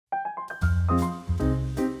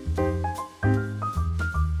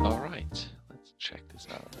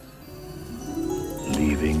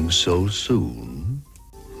Leaving so soon?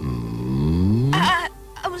 Hmm? I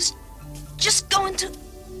was just going to...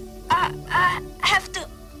 I have to...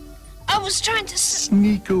 I was trying to...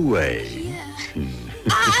 Sneak away. Yeah.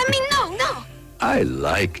 I mean, no. I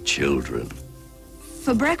like children.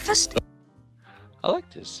 For breakfast? I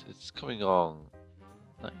like this. It's coming along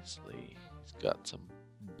nicely. He's got some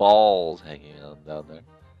balls hanging on down there.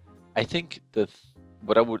 I think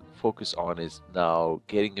what I would focus on is now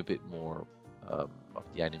getting a bit more of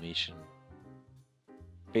the animation.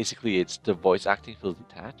 Basically, it's the voice acting feels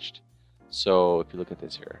detached. So if you look at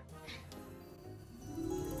this here,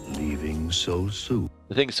 Leaving so soon.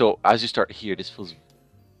 the thing. So as you start here, this feels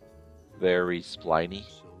very spliny.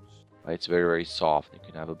 Right? It's very, very soft. You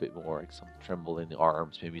can have a bit more, like some tremble in the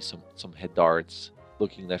arms, maybe some head darts,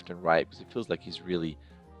 looking left and right, because it feels like he's really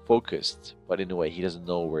focused. But in a way, he doesn't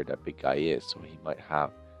know where that big guy is, so he might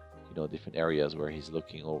have, different areas where he's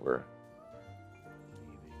looking over.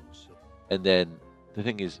 And then the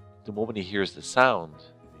thing is, the moment he hears the sound,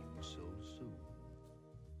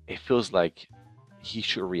 it feels like he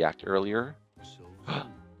should react earlier.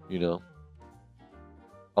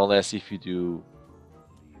 Unless if you do.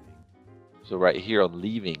 So right here on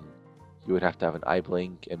leaving, you would have to have an eye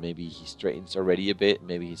blink, and maybe he straightens already a bit.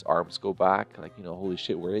 Maybe his arms go back, like, holy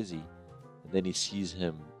shit, where is he? And then he sees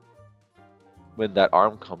him. When that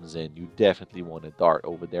arm comes in, you definitely want to dart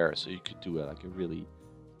over there. So you could do like a really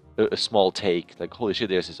a small take, like, holy shit,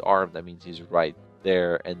 there's his arm. That means he's right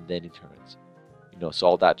there, and then he turns. So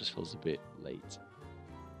all that just feels a bit late.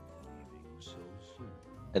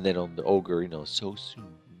 And then on the ogre, so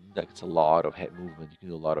soon. That's a lot of head movement. You can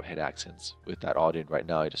do a lot of head accents with that audience right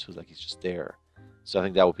now. It just feels like he's just there. So I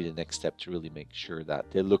think that would be the next step to really make sure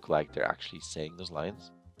that they look like they're actually saying those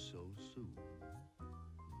lines.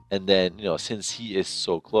 And then, since he is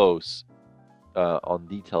so close on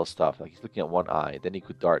detail stuff, like he's looking at one eye, then he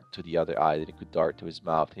could dart to the other eye, then he could dart to his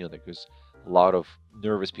mouth. Like there's a lot of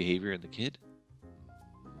nervous behavior in the kid.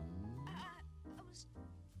 I was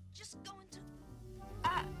just going to...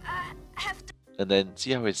 I have to... And then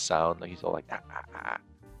see how his sound, like he's all like, ah, ah, ah.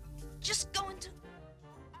 Just going to...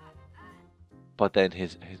 But then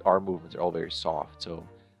his arm movements are all very soft. So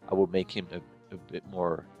I would make him a bit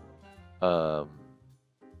more, not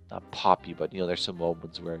poppy, but there's some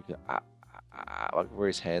moments where he like where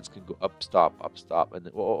his hands can go up, stop, and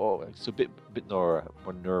then whoa. It's a bit more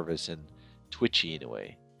nervous and twitchy in a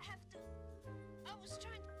way.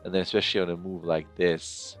 And then especially on a move like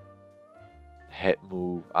this, head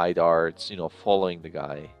move, eye darts, following the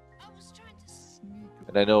guy.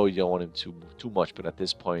 And I know you don't want him to move too much, but at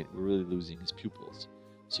this point, we're really losing his pupils.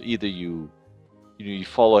 So either you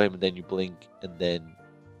follow him and then you blink, and then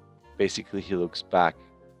basically he looks back,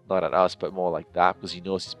 not at us, but more like that, because he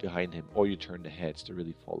knows he's behind him, or you turn the heads to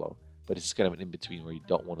really follow. But it's kind of an in-between where you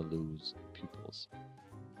don't want to lose pupils.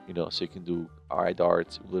 So you can do eye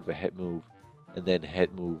darts, a little bit of head move, and then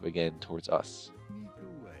head move again towards us.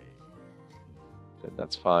 Then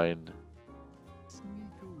that's fine.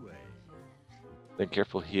 Then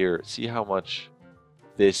careful here. See how much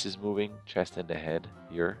this is moving, chest and the head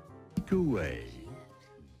here.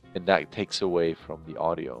 And that takes away from the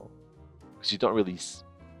audio, because you don't really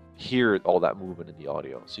hear all that movement in the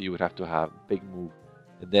audio. So you would have to have big move,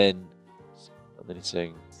 and then he's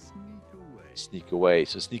saying sneak away.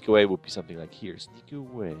 So sneak away would be something like here, sneak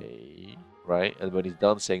away, right? And when he's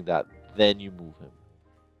done saying that, then you move him.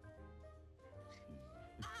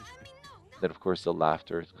 Then of course the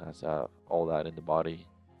laughter has all that in the body.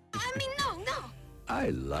 No. I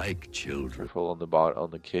like children. Careful on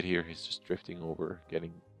the kid here. He's just drifting over,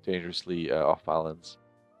 getting dangerously off balance.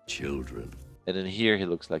 Children. And then here he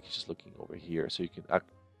looks like he's just looking over here. So you can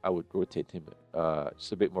I would rotate him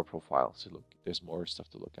just a bit more profile. So look, there's more stuff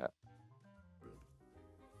to look at.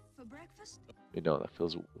 For breakfast? That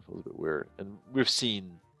feels a bit weird. And we've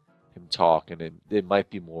seen him talk, and it might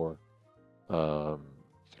be more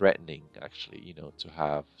threatening, actually, to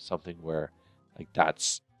have something where like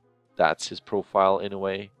that's his profile in a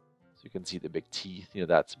way. So you can see the big teeth,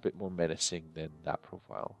 that's a bit more menacing than that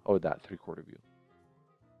profile, or that 3/4 view.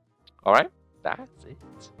 All right, that's it.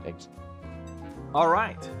 Thanks. All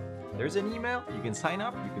right, there's an email. You can sign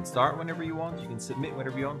up. You can start whenever you want. You can submit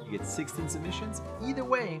whenever you want. You get 16 submissions. Either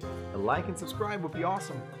way, a like and subscribe would be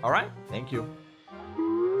awesome. All right, thank you.